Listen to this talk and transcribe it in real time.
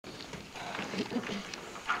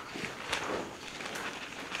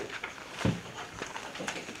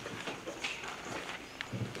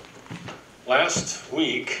Last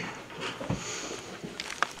week,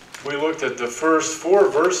 we looked at the first 4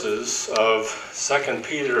 verses of 2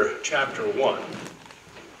 Peter chapter 1.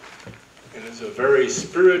 And it's a very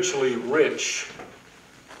spiritually rich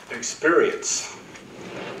experience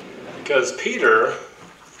because Peter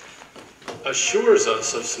assures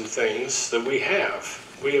us of some things that we have.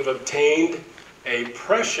 We have obtained a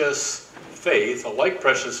precious faith, a like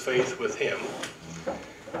precious faith with him.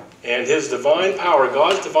 And his divine power,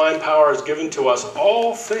 God's divine power, has given to us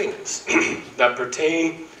all things that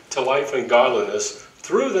pertain to life and godliness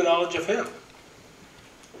through the knowledge of him.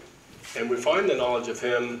 And we find the knowledge of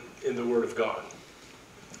him in the Word of God.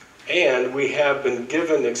 And we have been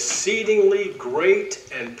given exceedingly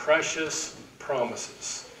great and precious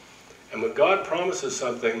promises. And when God promises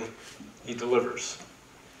something, he delivers.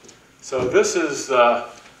 So this is the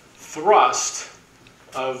thrust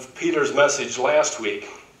of Peter's message last week.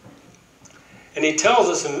 And he tells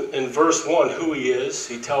us in verse 1 who he is.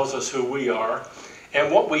 He tells us who we are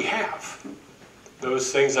and what we have.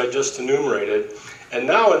 Those things I just enumerated. And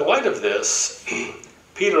now in light of this,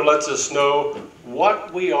 Peter lets us know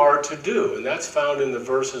what we are to do. And that's found in the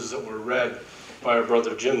verses that were read by our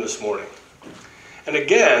brother Jim this morning. And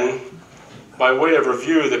again, by way of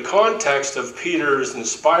review, the context of Peter's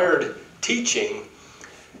inspired teaching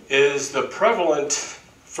is the prevalent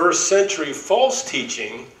first century false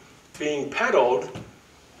teaching being peddled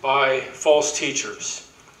by false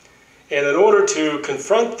teachers. And in order to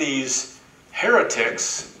confront these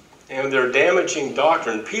heretics and their damaging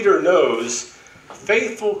doctrine, Peter knows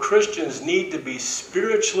faithful Christians need to be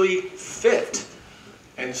spiritually fit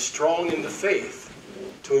and strong in the faith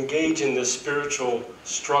to engage in this spiritual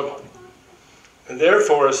struggle. And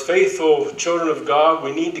therefore, as faithful children of God,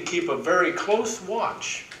 we need to keep a very close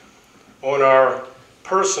watch on our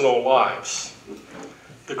personal lives.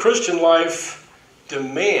 The Christian life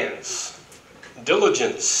demands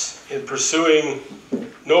diligence in pursuing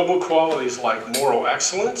noble qualities like moral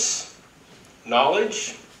excellence,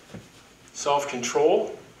 knowledge,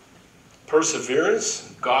 self-control,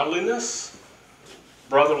 perseverance, godliness,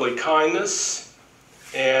 brotherly kindness,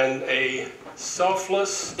 and a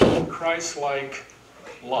selfless, Christ-like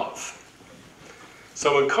love.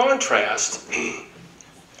 So in contrast,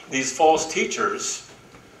 these false teachers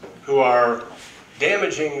who are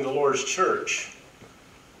damaging the Lord's church,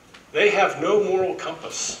 they have no moral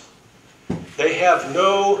compass. They have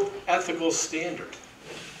no ethical standard.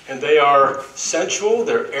 And they are sensual,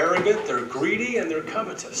 they're arrogant, they're greedy, and they're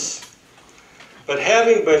covetous. But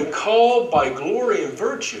having been called by glory and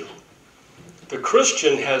virtue, the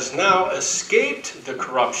Christian has now escaped the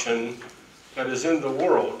corruption that is in the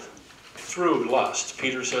world through lust,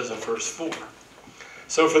 Peter says in verse 4.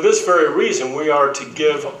 So for this very reason, we are to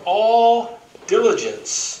give all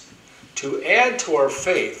diligence to add to our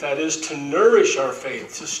faith, that is, to nourish our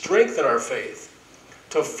faith, to strengthen our faith,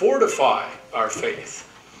 to fortify our faith.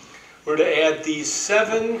 We're to add these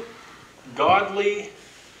 7 godly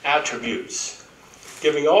attributes.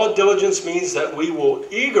 Giving all diligence means that we will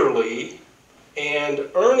eagerly and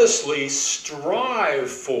earnestly strive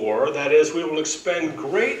for, that is, we will expend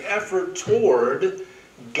great effort toward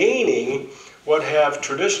gaining what have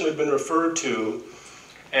traditionally been referred to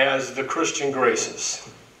as the Christian graces.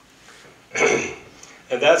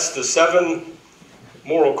 And that's the 7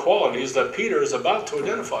 moral qualities that Peter is about to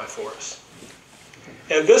identify for us.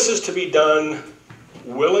 And this is to be done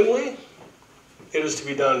willingly, it is to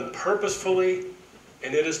be done purposefully,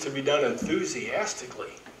 and it is to be done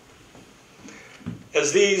enthusiastically.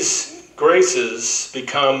 As these graces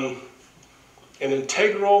become an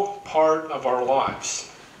integral part of our lives,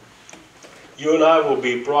 you and I will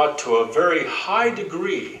be brought to a very high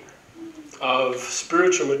degree of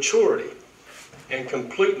spiritual maturity and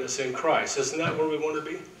completeness in Christ. Isn't that where we want to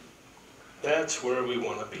be? That's where we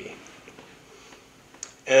want to be.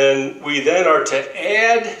 And we then are to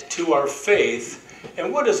add to our faith.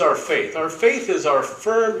 And what is our faith? Our faith is our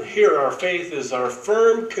firm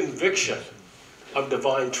conviction of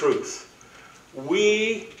divine truth.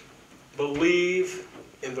 We believe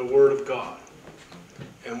in the Word of God.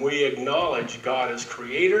 And we acknowledge God as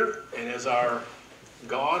Creator and as our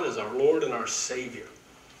God, as our Lord and our Savior.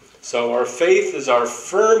 So our faith is our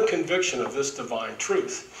firm conviction of this divine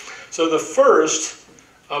truth. So the first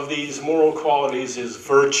of these moral qualities is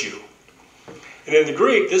virtue. And in the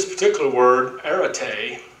Greek, this particular word,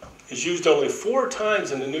 arete, is used only 4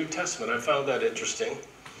 times in the New Testament. I found that interesting.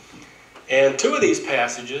 And 2 of these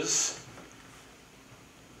passages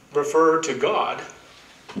refer to God,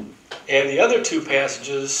 and the other 2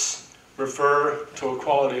 passages refer to a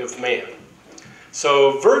quality of man.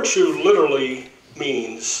 So virtue literally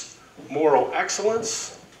means moral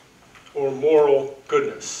excellence or moral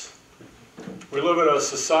goodness. We live in a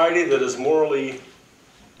society that is morally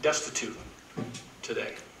destitute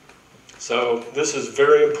today. So this is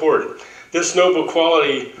very important. This noble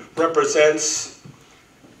quality represents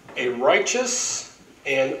a righteous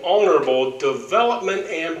and honorable development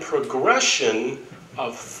and progression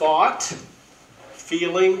of thought,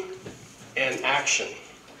 feeling, and action.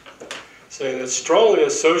 So it's strongly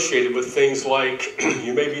associated with things like,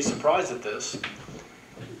 you may be surprised at this,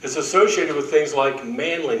 it's associated with things like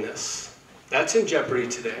manliness. That's in jeopardy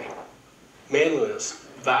today. Manliness,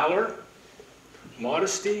 valor,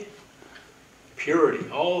 modesty, purity,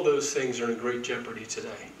 all of those things are in great jeopardy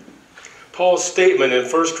today. Paul's statement in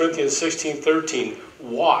 1 Corinthians 16:13,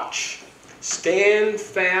 watch, stand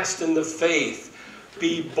fast in the faith,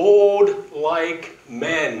 be bold like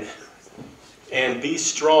men, and be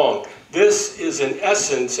strong. This is in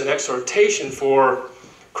essence an exhortation for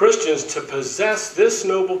Christians to possess this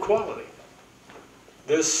noble quality,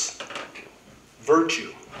 this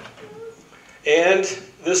virtue. And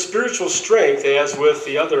this spiritual strength, as with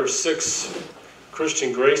the other 6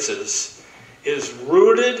 Christian graces, is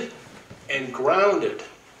rooted and grounded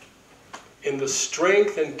in the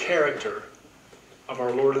strength and character of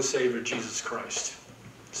our Lord and Savior Jesus Christ.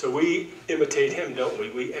 So we imitate him, don't we?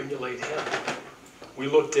 We emulate him. We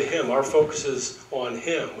look to him. Our focus is on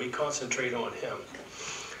him. We concentrate on him.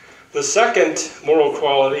 The second moral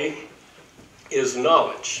quality is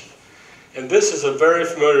knowledge. And this is a very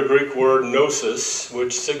familiar Greek word, gnosis,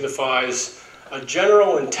 which signifies a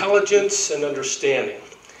general intelligence and understanding.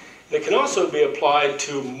 And it can also be applied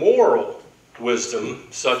to moral wisdom,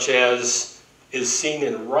 such as is seen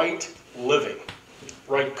in right living,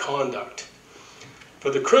 right conduct. For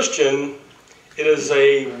the Christian, it is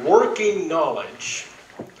a working knowledge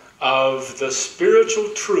of the spiritual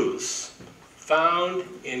truths found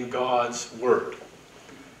in God's Word.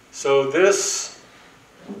 So this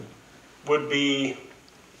would be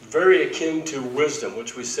very akin to wisdom,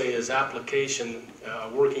 which we say is application,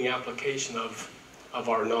 working application of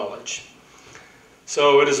our knowledge.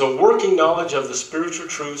 So it is a working knowledge of the spiritual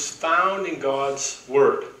truths found in God's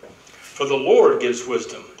Word. For the Lord gives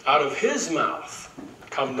wisdom. Out of his mouth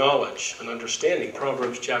come knowledge and understanding,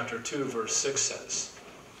 Proverbs chapter 2, verse 6 says.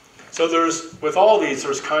 So with all these,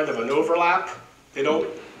 there's kind of an overlap. They don't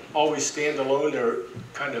always stand alone. They're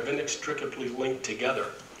kind of inextricably linked together.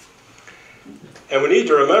 And we need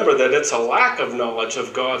to remember that it's a lack of knowledge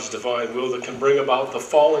of God's divine will that can bring about the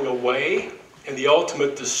falling away and the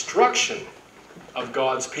ultimate destruction of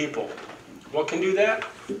God's people. What can do that?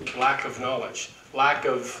 Lack of knowledge. Lack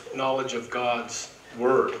of knowledge of God's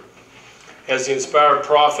Word. As the inspired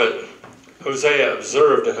prophet Hosea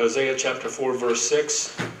observed in Hosea chapter 4, verse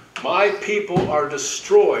 6, my people are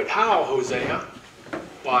destroyed. How, Hosea?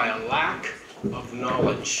 By a lack of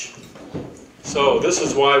knowledge. So this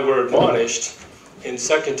is why we're admonished in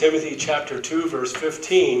 2 Timothy chapter 2, verse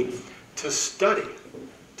 15, to study,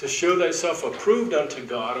 to show thyself approved unto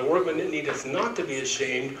God, a workman that needeth not to be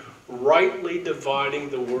ashamed, rightly dividing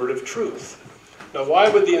the word of truth. Now, why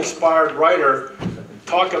would the inspired writer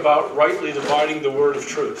talk about rightly dividing the word of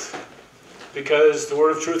truth? Because the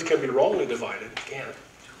word of truth can be wrongly divided, can't it?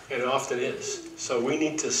 And it often is. So we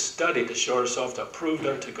need to study to show ourselves approved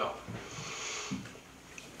unto God.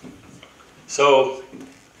 So,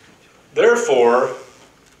 therefore,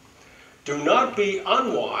 do not be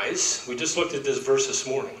unwise. We just looked at this verse this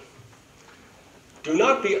morning. Do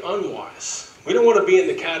not be unwise. We don't want to be in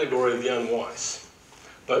the category of the unwise.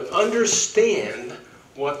 But understand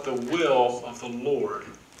what the will of the Lord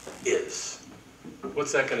is.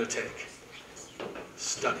 What's that going to take?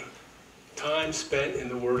 Study. Time spent in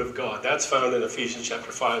the Word of God. That's found in Ephesians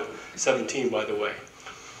chapter 5:17, by the way.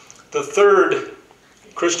 The third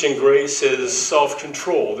Christian grace is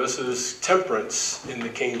self-control. This is temperance in the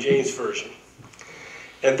King James Version.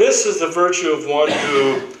 And this is the virtue of one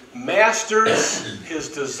who masters his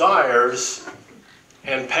desires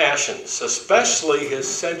and passions, especially his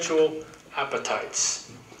sensual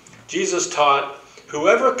appetites. Jesus taught,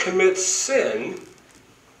 whoever commits sin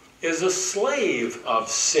is a slave of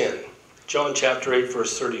sin. John chapter 8,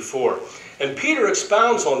 verse 34. And Peter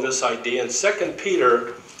expounds on this idea in 2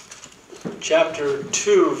 Peter chapter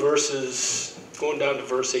 2, going down to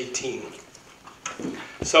verse 18.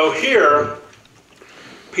 So here,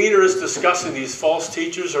 Peter is discussing these false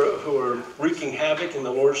teachers who are wreaking havoc in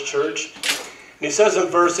the Lord's church. And he says in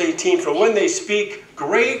verse 18, for when they speak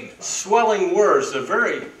great swelling words, they're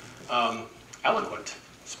very eloquent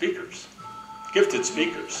speakers, gifted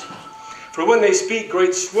speakers. For when they speak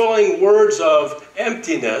great swelling words of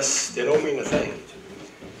emptiness, they don't mean a thing.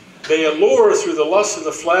 They allure through the lust of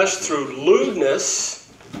the flesh, through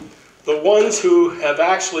lewdness, the ones who have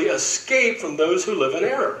actually escaped from those who live in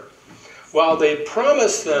error. While they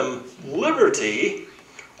promise them liberty,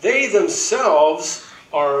 they themselves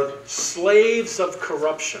are slaves of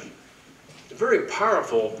corruption. A very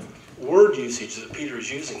powerful word usage that Peter is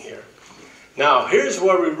using here. Now, here's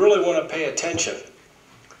where we really want to pay attention.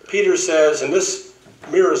 Peter says, and this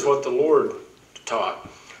mirrors what the Lord taught,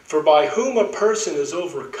 for by whom a person is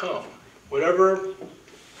overcome, whatever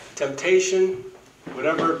temptation,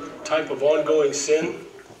 whatever type of ongoing sin,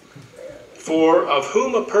 for of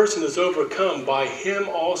whom a person is overcome, by him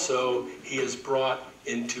also he is brought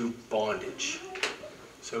into bondage.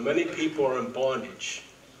 So many people are in bondage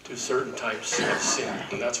to certain types of sin,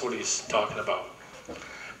 and that's what he's talking about.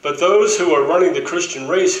 But those who are running the Christian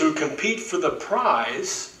race, who compete for the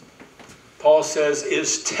prize, Paul says,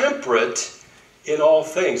 is temperate in all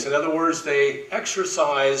things. In other words, they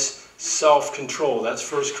exercise self-control. That's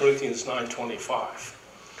 1 Corinthians 9:25.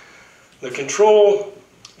 The control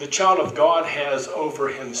the child of God has over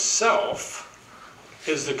himself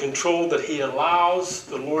is the control that he allows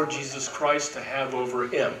the Lord Jesus Christ to have over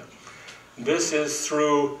him. This is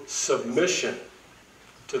through submission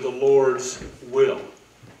to the Lord's will.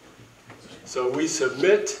 So we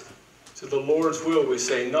submit to the Lord's will. We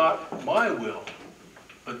say, not my will,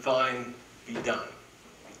 but thine be done.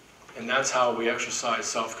 And that's how we exercise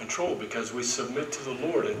self-control, because we submit to the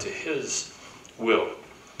Lord and to his will.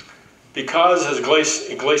 Because, as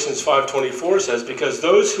Galatians 5:24 says, because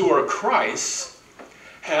those who are Christ's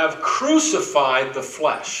have crucified the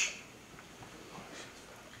flesh.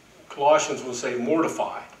 Colossians will say,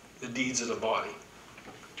 mortify the deeds of the body.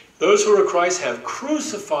 Those who are Christ have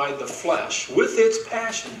crucified the flesh with its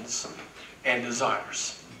passions and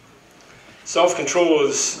desires. Self-control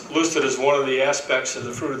is listed as one of the aspects of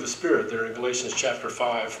the fruit of the Spirit there in Galatians chapter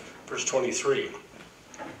 5, verse 23.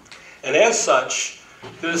 And as such,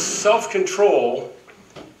 this self-control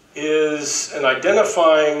is an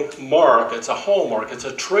identifying mark, it's a hallmark, it's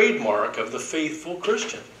a trademark of the faithful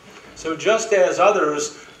Christian. So just as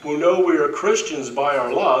others will know we are Christians by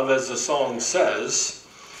our love, as the song says,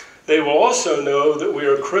 they will also know that we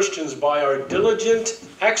are Christians by our diligent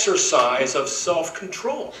exercise of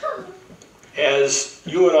self-control. As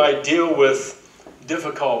you and I deal with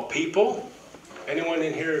difficult people, anyone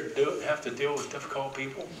in here have to deal with difficult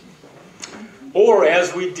people? Or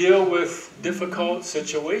as we deal with difficult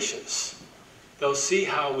situations, they'll see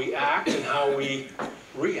how we act and how we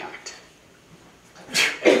react.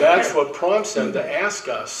 And that's what prompts them to ask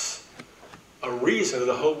us a reason of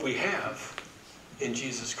the hope we have in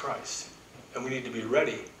Jesus Christ. And we need to be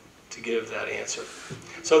ready to give that answer.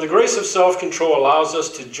 So the grace of self-control allows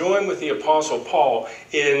us to join with the Apostle Paul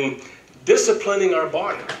in disciplining our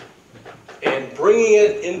body and bringing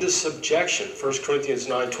it into subjection, 1 Corinthians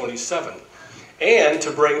 9:27, and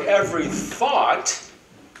to bring every thought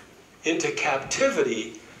into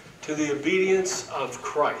captivity to the obedience of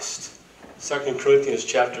Christ, 2 Corinthians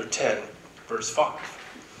chapter 10, verse 5.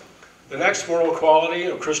 The next moral quality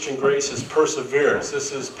of Christian grace is perseverance.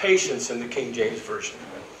 This is patience in the King James Version.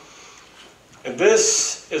 And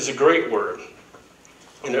this is a great word.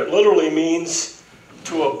 And it literally means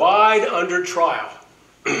to abide under trial.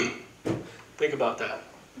 Think about that.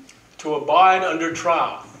 To abide under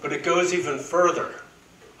trial. But it goes even further.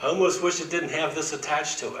 I almost wish it didn't have this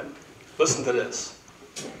attached to it. Listen to this.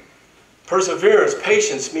 Perseverance,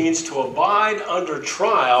 patience, means to abide under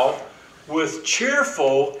trial with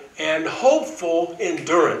cheerful and hopeful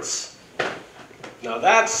endurance. Now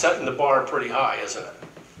that's setting the bar pretty high, isn't it?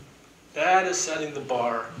 That is setting the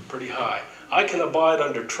bar pretty high. I can abide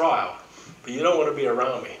under trial, but you don't want to be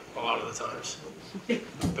around me a lot of the times.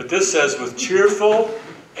 But this says with cheerful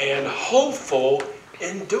and hopeful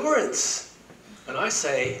endurance. And I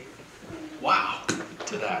say, wow,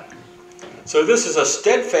 to that. So this is a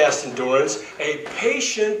steadfast endurance, a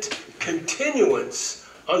patient continuance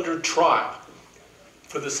under trial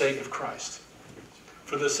for the sake of Christ.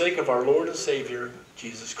 For the sake of our Lord and Savior,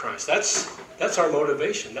 Jesus Christ. That's our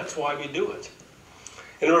motivation. That's why we do it.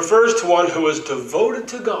 And it refers to one who is devoted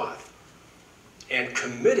to God and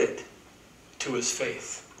committed to his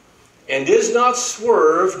faith, and is not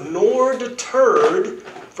swerved nor deterred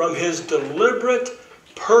from his deliberate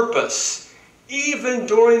purpose, even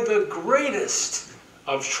during the greatest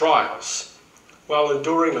of trials, while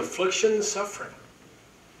enduring affliction and suffering.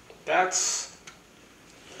 That's,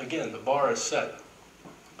 again, the bar is set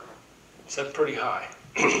pretty high.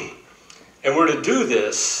 And we're to do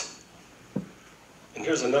this, and And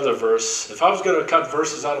here's another verse. If I was going to cut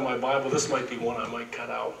verses out of my Bible, this might be one I might cut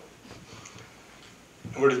out.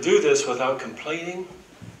 And we're to do this without complaining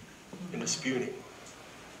and disputing.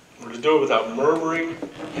 We're to do it without murmuring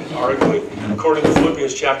and arguing, according to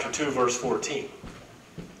Philippians chapter 2, verse 14.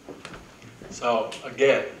 So,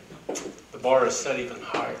 again, the bar is set even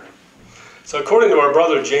higher. So, according to our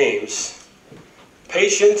brother James,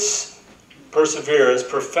 patience, perseverance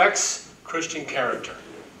perfects Christian character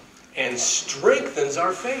and strengthens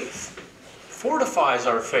our faith, fortifies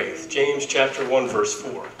our faith. James chapter 1, verse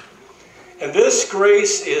 4. And this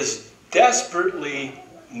grace is desperately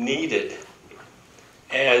needed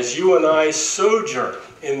as you and I sojourn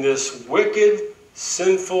in this wicked,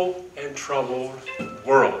 sinful, and troubled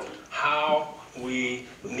world. How we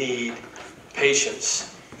need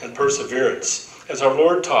patience and perseverance. As our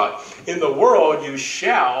Lord taught, in the world you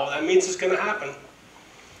shall, that means it's going to happen.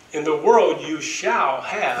 In the world you shall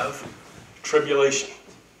have tribulation.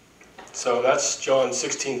 So that's John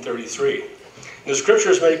 16:33. The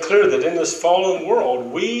scriptures make clear that in this fallen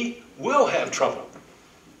world we will have trouble.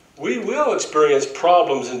 We will experience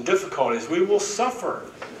problems and difficulties. We will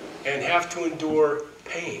suffer and have to endure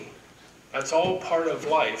pain. That's all part of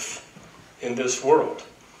life in this world.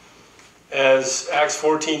 As Acts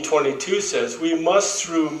 14:22 says, we must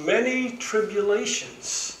through many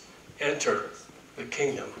tribulations enter the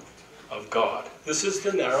kingdom of God. This is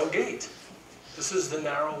the narrow gate. This is the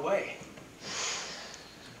narrow way.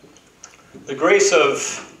 The grace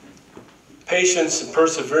of patience and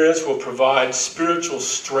perseverance will provide spiritual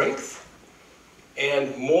strength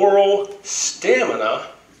and moral stamina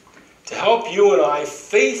to help you and I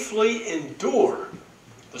faithfully endure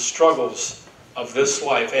the struggles of this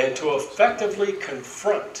life and to effectively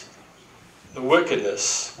confront the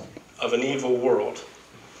wickedness of an evil world.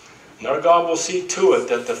 And our God will see to it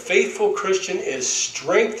that the faithful Christian is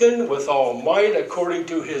strengthened with all might according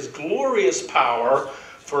to his glorious power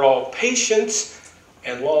for all patience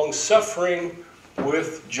and long-suffering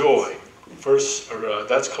with joy.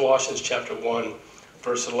 That's Colossians chapter 1,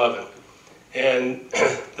 verse 11. And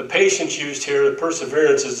the patience used here, the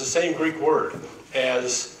perseverance, is the same Greek word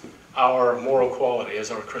as our moral quality, as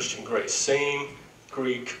our Christian grace. Same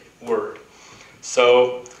Greek word.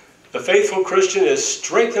 So the faithful Christian is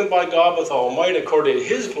strengthened by God with all might according to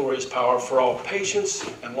his glorious power for all patience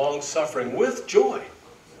and long-suffering with joy.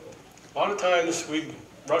 A lot of times we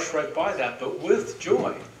rush right by that, but with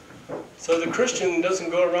joy. So the Christian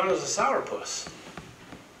doesn't go around as a sourpuss.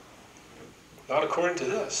 Not according to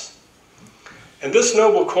this. And this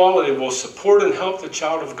noble quality will support and help the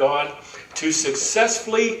child of God to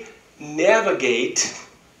successfully navigate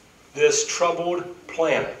this troubled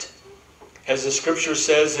planet. As the scripture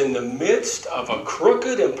says, in the midst of a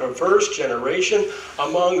crooked and perverse generation,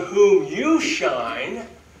 among whom you shine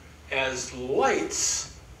as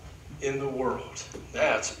lights in the world.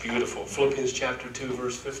 That's beautiful. Philippians chapter 2,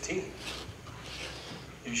 verse 15.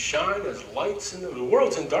 You shine as lights in the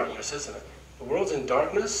world's in darkness, isn't it? The world's in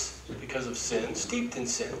darkness because of sin, steeped in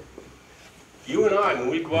sin. You and I, when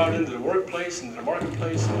we go out into the workplace, into the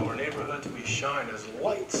marketplace, into our neighborhoods, we shine as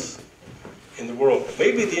lights in the world.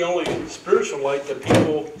 Maybe the only spiritual light that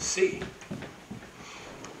people see.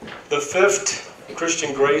 The fifth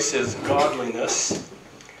Christian grace is godliness.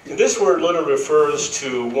 And this word literally refers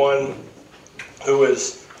to one who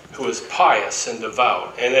is pious and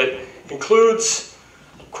devout. And it includes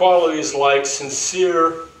qualities like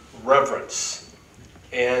sincere reverence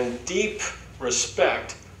and deep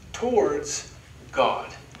respect towards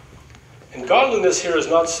God. And godliness here is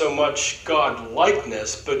not so much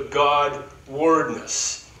God-likeness, but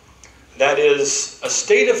God-wordness. That is a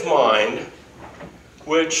state of mind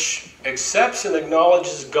which accepts and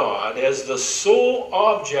acknowledges God as the sole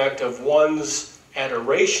object of one's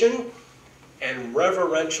adoration and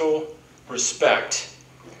reverential respect,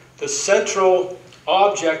 the central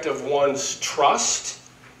object of one's trust,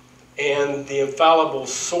 and the infallible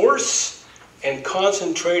source and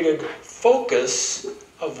concentrated focus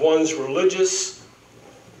of one's religious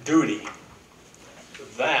duty.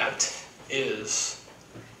 That is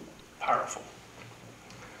powerful.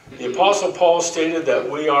 The Apostle Paul stated that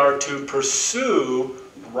we are to pursue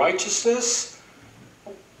righteousness,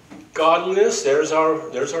 godliness, there's our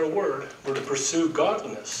word. We're to pursue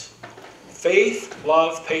godliness. Faith,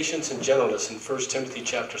 love, patience, and gentleness in 1 Timothy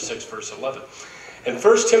chapter 6, verse 11. And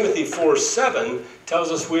 1 Timothy 4:7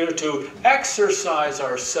 tells us we are to exercise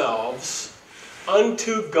ourselves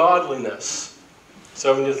unto godliness.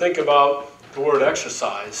 So when you think about the word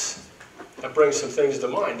exercise, that brings some things to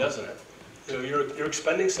mind, doesn't it? You know, you're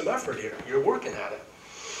expending some effort here. You're working at it.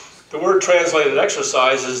 The word translated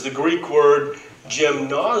exercise is the Greek word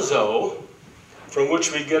gymnazo, from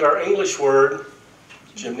which we get our English word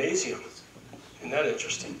gymnasium. Isn't that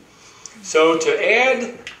interesting? So to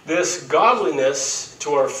add this godliness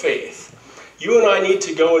to our faith, you and I need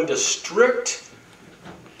to go into strict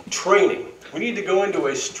training. We need to go into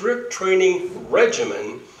a strict training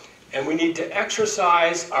regimen, and we need to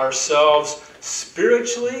exercise ourselves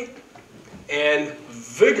spiritually and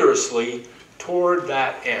vigorously toward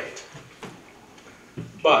that end.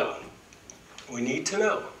 But we need to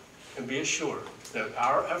know and be assured that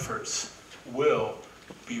our efforts will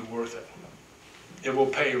be worth it. It will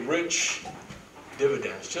pay rich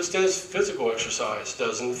dividends, just as physical exercise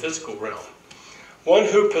does in the physical realm. One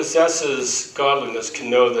who possesses godliness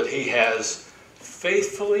can know that he has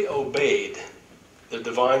faithfully obeyed the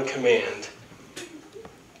divine command,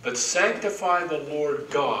 but sanctify the Lord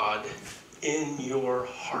God in your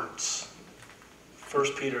hearts. 1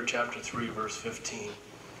 Peter chapter 3, verse 15.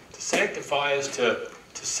 To sanctify is to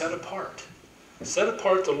set apart. Set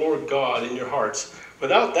apart the Lord God in your hearts.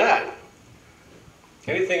 Without that,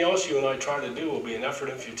 anything else you and I try to do will be an effort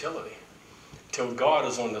in futility. Till God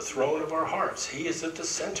is on the throne of our hearts. He is at the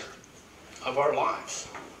center of our lives.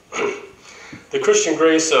 The Christian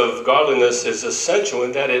grace of godliness is essential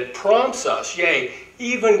in that it prompts us, yea,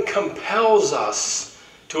 even compels us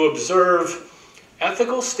to observe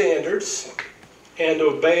ethical standards and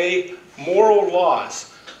obey moral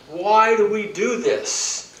laws. Why do we do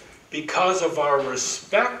this? Because of our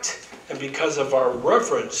respect and because of our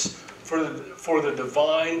reverence for the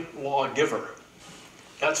divine lawgiver.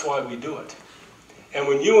 That's why we do it. And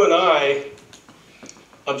when you and I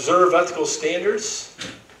observe ethical standards,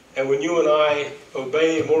 and when you and I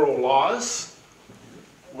obey moral laws,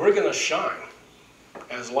 we're going to shine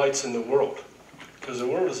as lights in the world, because the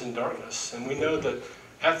world is in darkness. And we know that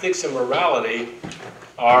ethics and morality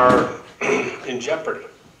are in jeopardy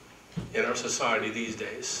in our society these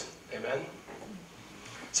days. Amen?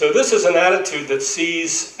 So this is an attitude that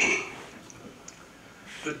sees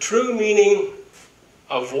the true meaning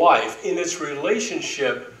of life in its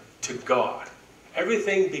relationship to God.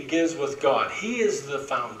 Everything begins with God. He is the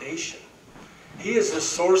foundation. He is the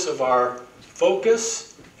source of our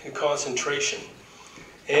focus and concentration.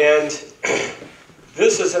 And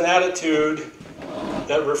this is an attitude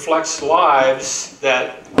that reflects lives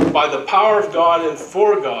that, by the power of God and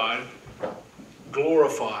for God,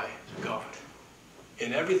 glorify God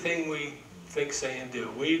in everything we think, say, and do.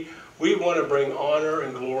 We want to bring honor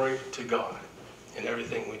and glory to God in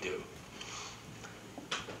everything we do.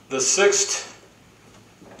 The sixth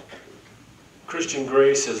Christian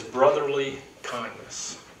grace is brotherly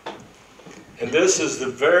kindness. And this is the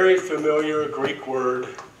very familiar Greek word,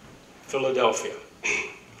 Philadelphia.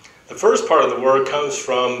 The first part of the word comes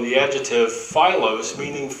from the adjective philos,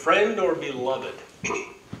 meaning friend or beloved.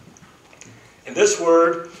 And this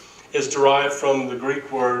word is derived from the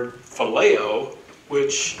Greek word phileo,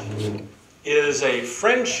 which is a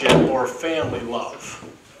friendship or family love.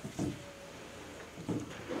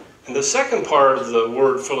 And the second part of the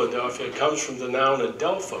word Philadelphia comes from the noun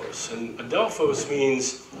adelphos, and adelphos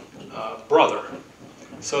means brother.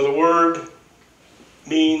 So the word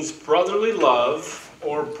means brotherly love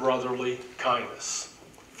or brotherly kindness.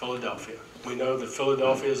 Philadelphia. We know that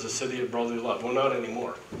Philadelphia is a city of brotherly love. Well, not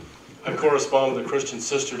anymore. I correspond with a Christian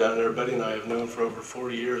sister down there, Betty and I have known for over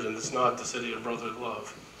 40 years, and it's not the city of brotherly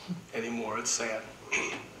love anymore. It's sad.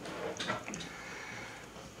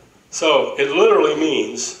 So it literally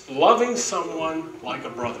means loving someone like a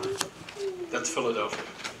brother. That's Philadelphia.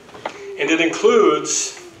 And it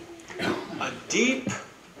includes a deep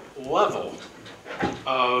level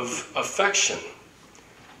of affection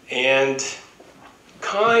and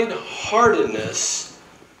kind-heartedness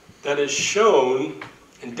that is shown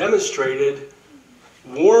and demonstrated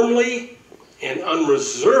warmly and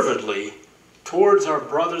unreservedly towards our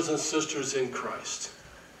brothers and sisters in Christ.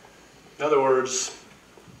 In other words,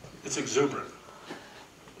 it's exuberant.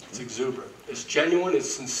 It's exuberant. It's genuine,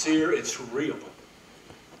 it's sincere, it's real.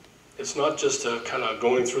 It's not just a kind of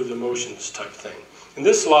going through the motions type thing. And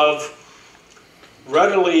this love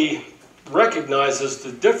readily recognizes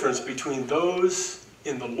the difference between those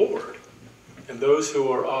in the Lord and those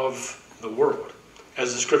who are of the world.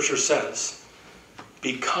 As the scripture says,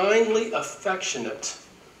 be kindly affectionate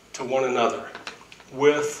to one another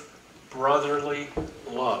with brotherly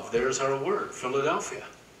love. There's our word, Philadelphia.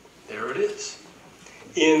 There it is.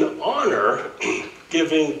 In honor,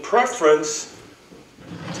 giving preference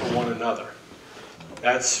to one another.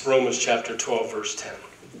 That's Romans chapter 12, verse 10.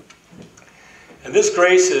 And this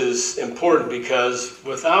grace is important because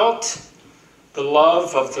without the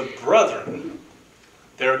love of the brethren,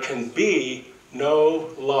 there can be no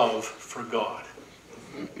love for God.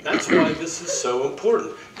 That's why this is so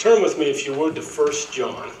important. Turn with me, if you would, to 1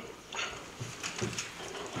 John.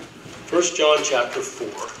 1 John chapter 4.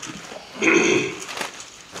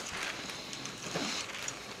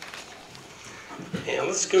 And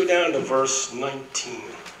let's go down to verse 19.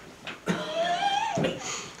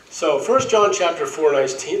 So 1 John chapter 4,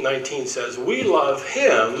 19 says, we love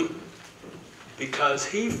him because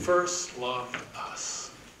he first loved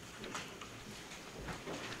us.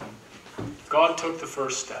 God took the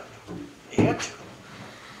first step. He had to.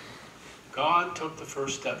 God took the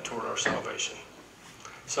first step toward our salvation.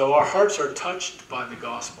 So our hearts are touched by the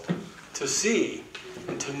gospel to see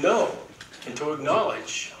and to know and to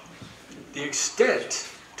acknowledge the extent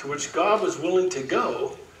to which God was willing to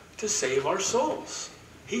go to save our souls.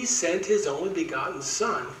 He sent his only begotten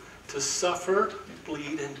Son to suffer,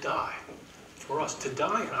 bleed, and die for us, to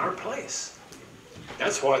die in our place.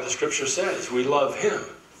 That's why the scripture says we love him,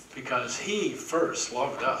 because he first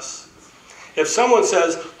loved us. If someone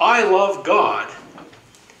says, I love God,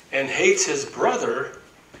 and hates his brother,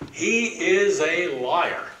 he is a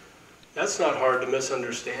liar. That's not hard to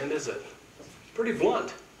misunderstand, is it? Pretty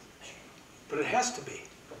blunt. But it has to be.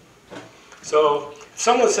 So, if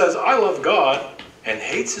someone says, I love God, and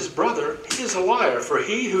hates his brother, he is a liar. For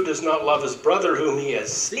he who does not love his brother whom he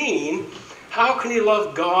has seen, how can he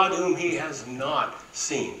love God whom he has not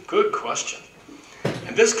seen? Good question.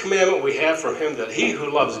 And this commandment we have from him, that he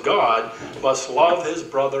who loves God must love his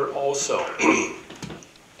brother also.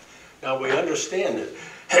 Now we understand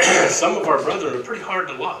that some of our brethren are pretty hard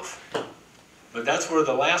to love. But that's where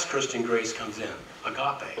the last Christian grace comes in,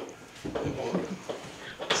 agape.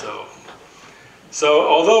 So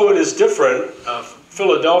although it is different,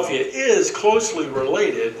 Philadelphia is closely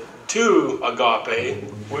related to agape,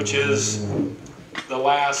 which is the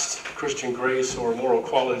last Christian grace or moral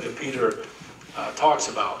quality that Peter talks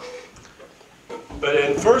about. But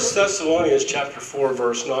in 1 Thessalonians chapter 4,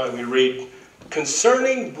 verse 9, we read,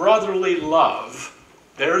 concerning brotherly love,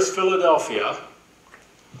 there's Philadelphia,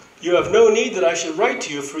 you have no need that I should write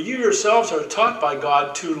to you, for you yourselves are taught by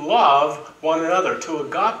God to love one another, to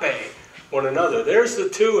agape one another. There's the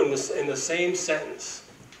two in the same sentence.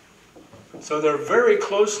 So they're very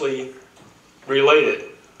closely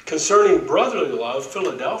related. Concerning brotherly love,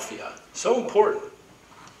 Philadelphia, so important.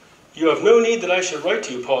 You have no need that I should write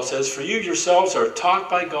to you, Paul says, for you yourselves are taught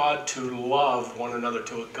by God to love one another,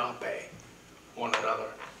 to agape one another.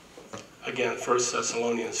 Again, 1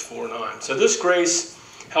 Thessalonians 4:9. So this grace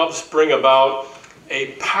helps bring about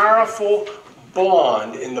a powerful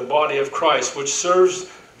bond in the body of Christ, which serves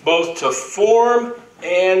both to form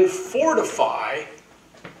and fortify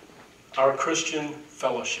our Christian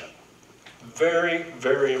fellowship. Very,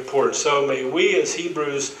 very important. So may we, as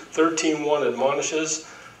Hebrews 13:1 admonishes,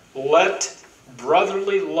 let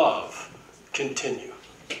brotherly love continue.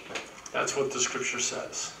 That's what the scripture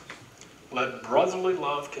says. Let brotherly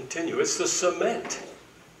love continue. It's the cement.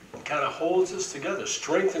 It kind of holds us together,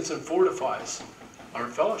 strengthens and fortifies our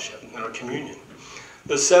fellowship and our communion.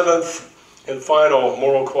 The seventh and final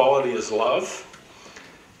moral quality is love.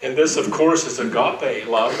 And this, of course, is agape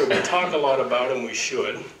love that we talk a lot about, and we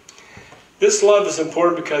should. This love is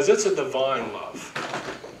important because it's a divine love.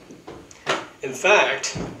 In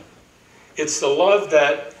fact, it's the love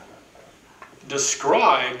that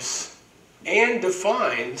describes and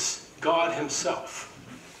defines God himself.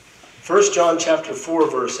 1 John chapter 4,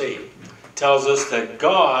 verse 8 tells us that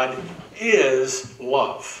God is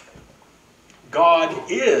love. God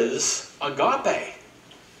is agape.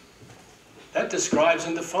 That describes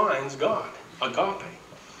and defines God, agape.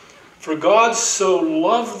 For God so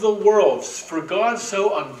loved the world, for God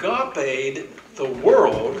so agaped the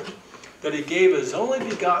world, that he gave his only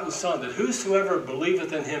begotten Son, that whosoever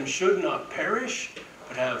believeth in him should not perish,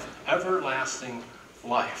 but have everlasting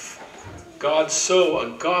life. God so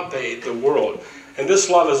agaped the world. And this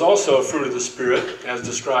love is also a fruit of the Spirit, as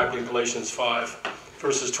described in Galatians 5,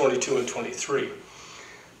 verses 22 and 23.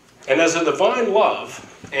 And as a divine love,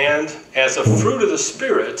 and as a fruit of the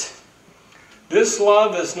Spirit, this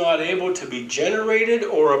love is not able to be generated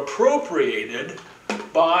or appropriated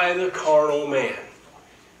by the carnal man.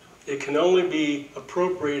 It can only be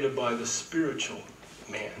appropriated by the spiritual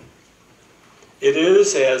man. It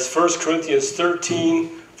is, as 1 Corinthians 13,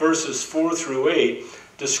 verses 4 through 8,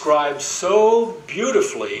 describes so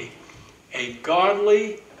beautifully a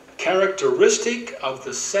godly characteristic of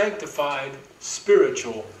the sanctified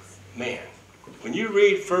spiritual man. When you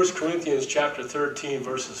read 1 Corinthians chapter 13,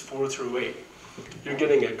 verses 4 through 8, you're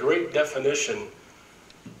getting a great definition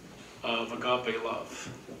of agape love.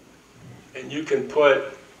 And you can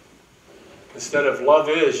put, instead of love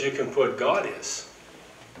is, you can put God is.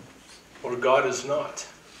 or God is not,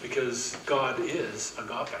 because God is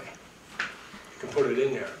agape. You can put it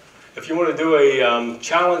in there. If you want to do a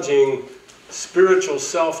challenging spiritual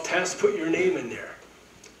self-test, put your name in there.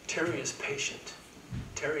 Terry is patient.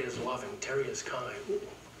 Terry is loving. Terry is kind. Ooh.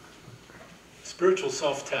 Spiritual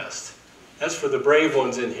self-test. That's for the brave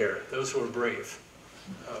ones in here, those who are brave.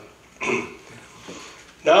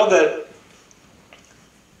 Now that,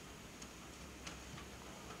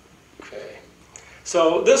 okay,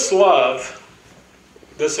 so this love,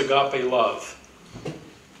 this agape love,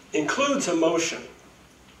 includes emotion,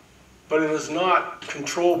 but it is not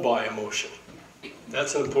controlled by emotion.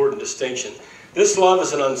 That's an important distinction. This love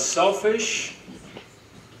is an unselfish,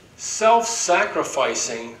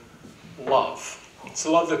 self-sacrificing love. It's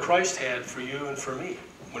the love that Christ had for you and for me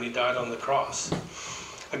when he died on the cross.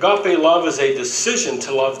 Agape love is a decision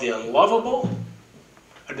to love the unlovable,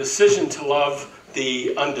 a decision to love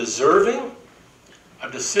the undeserving, a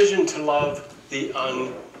decision to love the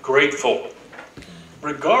ungrateful.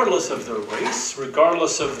 Regardless of their race,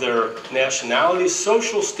 regardless of their nationality,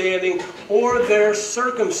 social standing, or their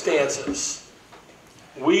circumstances.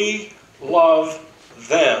 We love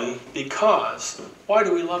them because, why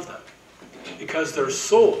do we love them? Because their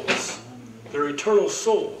souls, their eternal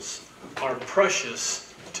souls, are precious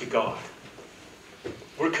to God.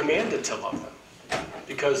 We're commanded to love them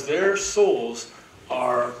because their souls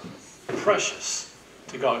are precious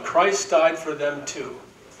to God. Christ died for them too.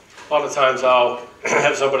 A lot of times I'll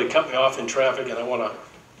have somebody cut me off in traffic and I want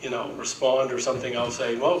to, respond or something. I'll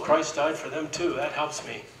say, well, Christ died for them too. That helps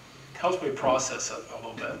me. Helps me process it a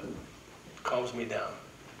little bit. Calms me down.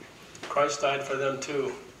 Christ died for them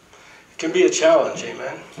too. It can be a challenge,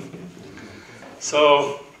 amen?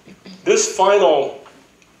 So this final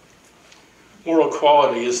moral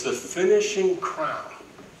quality is the finishing crown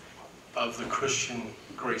of the Christian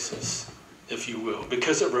graces, if you will,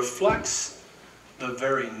 because it reflects the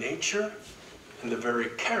very nature and the very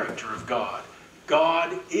character of God.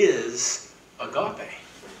 God is agape.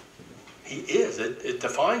 He is. It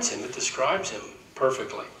defines him. It describes him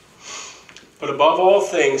perfectly. But above all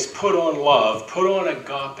things, put on love, put on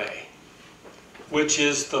agape, which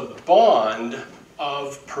is the bond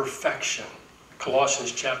of perfection.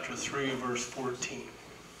 Colossians chapter 3, verse 14,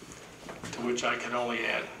 to which I can only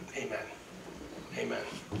add, amen. Amen.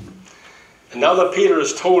 And now that Peter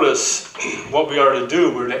has told us what we are to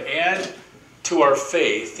do, we're to add to our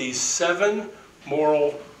faith these 7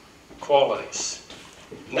 moral qualities.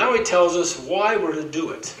 Now he tells us why we're to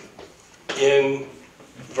do it in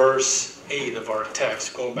verse 8 of our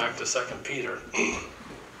text, going back to 2 Peter.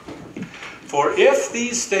 For if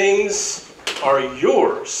these things are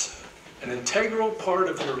yours, an integral part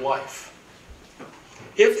of your life,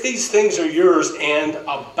 if these things are yours and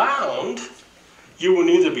abound, you will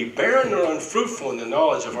neither be barren nor unfruitful in the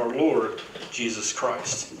knowledge of our Lord Jesus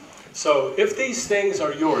Christ. So if these things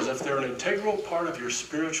are yours, if they're an integral part of your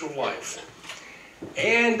spiritual life,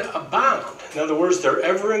 and abound, in other words, they're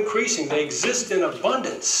ever increasing, they exist in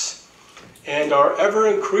abundance, and are ever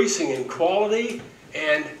increasing in quality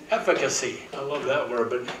and efficacy. I love that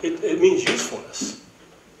word, but it means usefulness.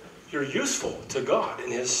 You're useful to God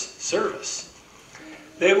in his service.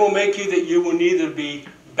 They will make you that you will neither be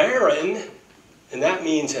barren, and that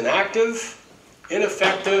means inactive,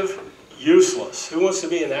 ineffective, useless. Who wants to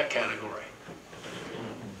be in that category?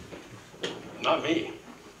 Not me.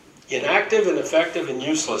 Inactive, ineffective, and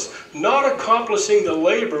useless. Not accomplishing the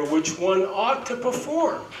labor which one ought to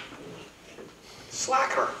perform.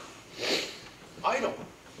 Slacker. Idle.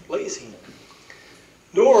 Lazy.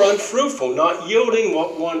 Nor unfruitful, not yielding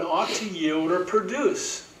what one ought to yield or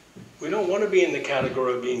produce. We don't want to be in the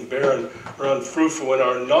category of being barren or unfruitful in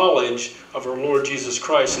our knowledge of our Lord Jesus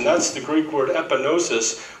Christ. And that's the Greek word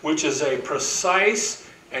epinosis, which is a precise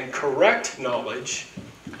and correct knowledge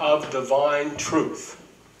of divine truth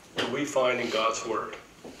that we find in God's Word.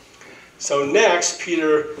 So next,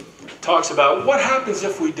 Peter talks about what happens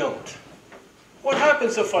if we don't. What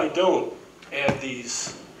happens if I don't add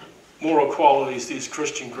these moral qualities, these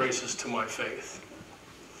Christian graces to my faith?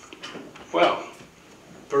 Well,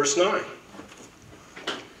 verse 9.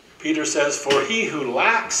 Peter says, for he who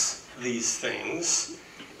lacks these things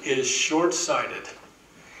is short-sighted,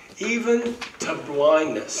 even to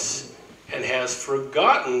blindness, and has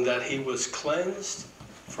forgotten that he was cleansed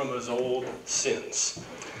from his old sins.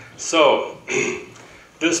 So,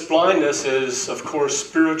 this blindness is, of course,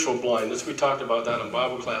 spiritual blindness. We talked about that in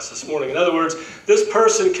Bible class this morning. In other words, this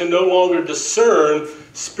person can no longer discern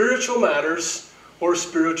spiritual matters or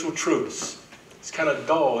spiritual truths. It's kind of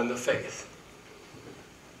dull in the faith.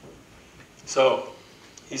 So,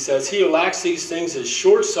 he says, he who lacks these things is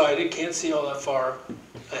short-sighted, can't see all that far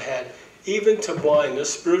ahead, even to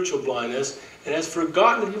blindness, spiritual blindness, and has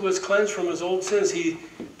forgotten that he was cleansed from his old sins. He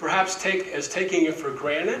perhaps is taking it for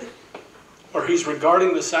granted, or he's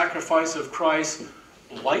regarding the sacrifice of Christ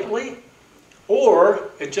lightly,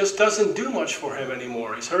 or it just doesn't do much for him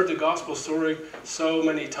anymore. He's heard the gospel story so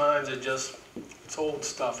many times, it's old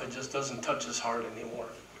stuff. It just doesn't touch his heart anymore.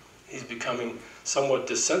 He's becoming somewhat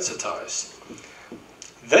desensitized.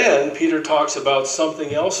 Then Peter talks about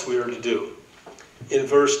something else we are to do in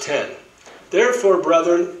verse 10. Therefore,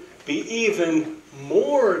 brethren, be even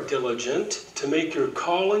more diligent to make your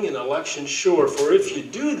calling and election sure. For if you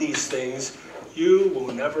do these things, you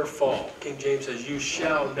will never fall. King James says, you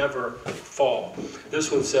shall never fall.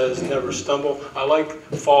 This one says, never stumble. I like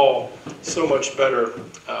fall so much better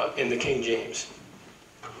in the King James.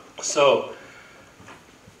 So,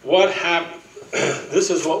 this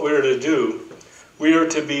is what we're to do. We are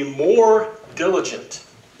to be more diligent.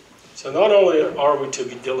 So not only are we to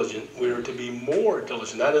be diligent, we are to be more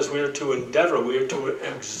diligent. That is, we are to endeavor, we are to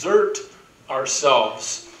exert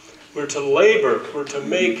ourselves. We're to labor, we're to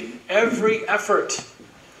make every effort.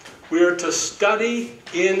 We are to study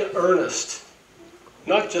in earnest.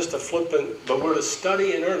 Not just a flippant, but we're to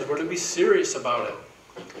study in earnest. We're to be serious about it.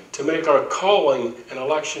 To make our calling and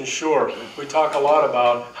election sure. We talk a lot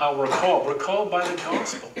about how we're called. We're called by the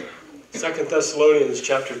gospel. 2 Thessalonians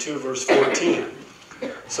chapter 2, verse 14.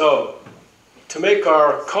 So, to make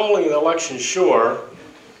our calling and election sure,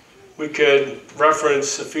 we could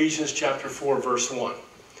reference Ephesians chapter 4, verse 1.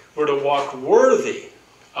 We're to walk worthy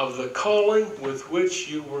of the calling with which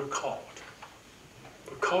you were called.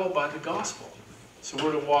 We're called by the gospel. So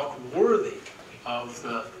we're to walk worthy of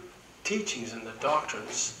the teachings and the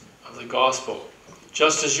doctrines of the gospel.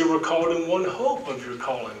 Just as you were called in one hope of your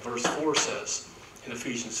calling, verse 4 says in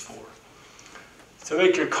Ephesians 4. To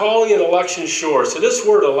make your calling and election sure. So this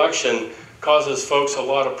word election causes folks a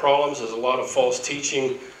lot of problems. There's a lot of false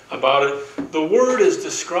teaching about it. The word is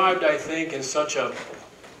described, I think, in such a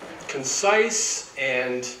concise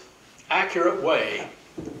and accurate way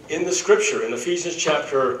in the scripture, in Ephesians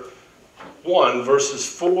chapter 1, verses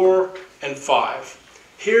 4 and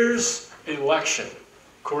 5. Here's election,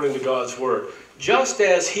 according to God's word. Just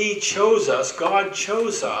as he chose us, God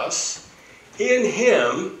chose us in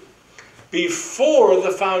him before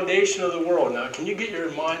the foundation of the world. Now, can you get your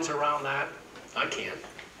minds around that? I can.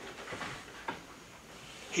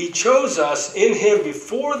 He chose us in him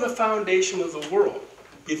before the foundation of the world.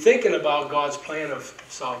 Be thinking about God's plan of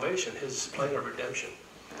salvation, his plan of redemption.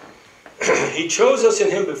 He chose us in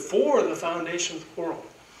him before the foundation of the world,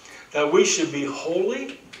 that we should be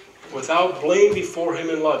holy, without blame before him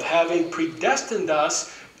in love, having predestined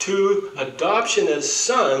us to adoption as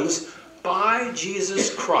sons by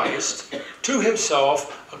Jesus Christ to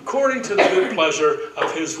himself, according to the good pleasure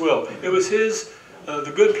of his will. It was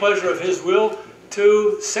the good pleasure of his will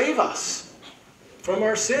to save us from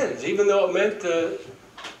our sins, even though it meant the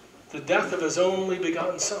death of his only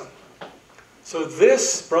begotten Son. So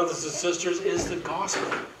this, brothers and sisters, is the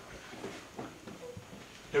gospel.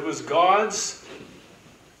 It was God's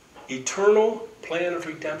eternal plan of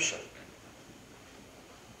redemption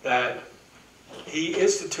that he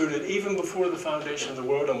instituted even before the foundation of the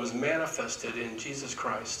world and was manifested in Jesus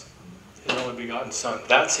Christ, his only begotten Son.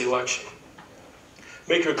 That's election.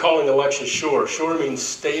 Make your calling election sure. Sure means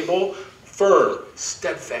stable, firm,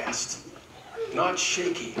 steadfast, not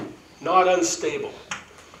shaky, not unstable.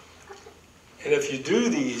 And if you do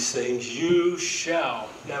these things, you shall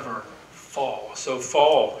never fall. So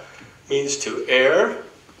fall means to err,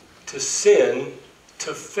 to sin,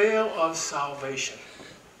 to fail of salvation.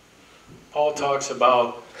 Paul talks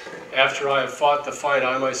about, after I have fought the fight,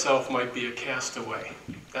 I myself might be a castaway.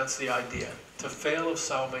 That's the idea, to fail of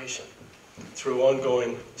salvation through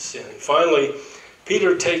ongoing sin. Finally,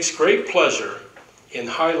 Peter takes great pleasure in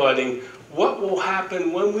highlighting what will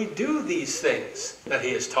happen when we do these things that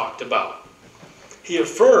he has talked about. He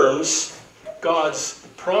affirms God's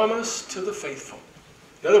promise to the faithful.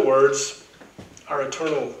 In other words, our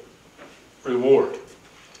eternal reward.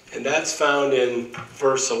 And that's found in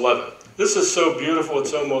verse 11. This is so beautiful,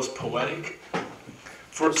 it's almost poetic.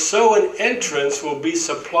 For so an entrance will be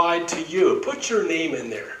supplied to you. Put your name in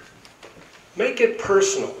there. Make it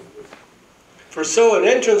personal. For so an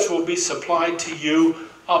entrance will be supplied to you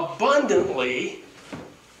abundantly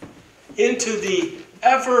into the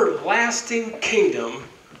everlasting kingdom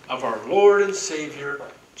of our Lord and Savior,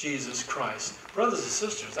 Jesus Christ. Brothers and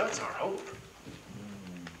sisters, that's our hope.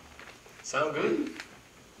 Sound good?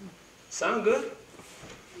 Sound good?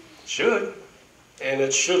 Should. And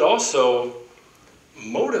it should also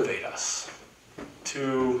motivate us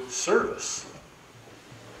to service,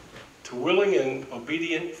 to to willing and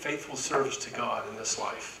obedient, faithful service to God in this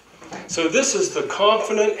life. So this is the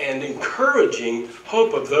confident and encouraging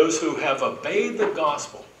hope of those who have obeyed the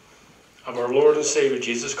gospel of our Lord and Savior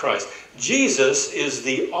Jesus Christ. Jesus is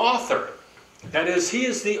the author. That is, he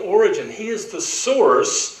is the origin. He is the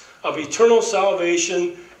source of eternal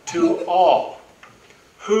salvation to all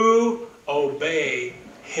who obey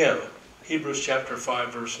him. Hebrews chapter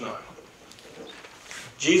 5, verse 9.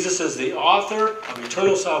 Jesus is the author of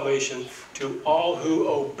eternal salvation to all who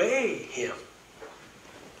obey him.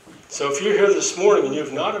 So if you're here this morning and you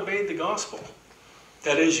have not obeyed the gospel,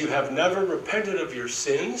 that is, you have never repented of your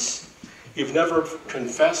sins, you've never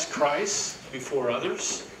confessed Christ before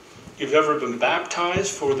others, you've never been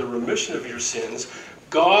baptized for the remission of your sins,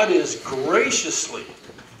 God is graciously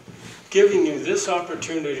giving you this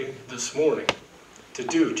opportunity this morning to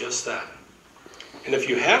do just that. And if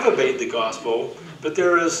you have obeyed the gospel, but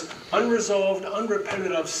there is unresolved,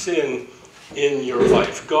 unrepented of sin in your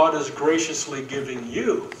life, God is graciously giving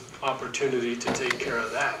you opportunity to take care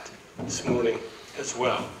of that this morning as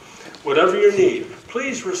well. Whatever your need,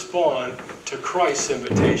 please respond to Christ's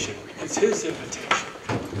invitation. It's his invitation.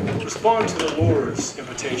 Respond to the Lord's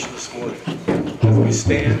invitation this morning as we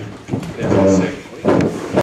stand and as we sing.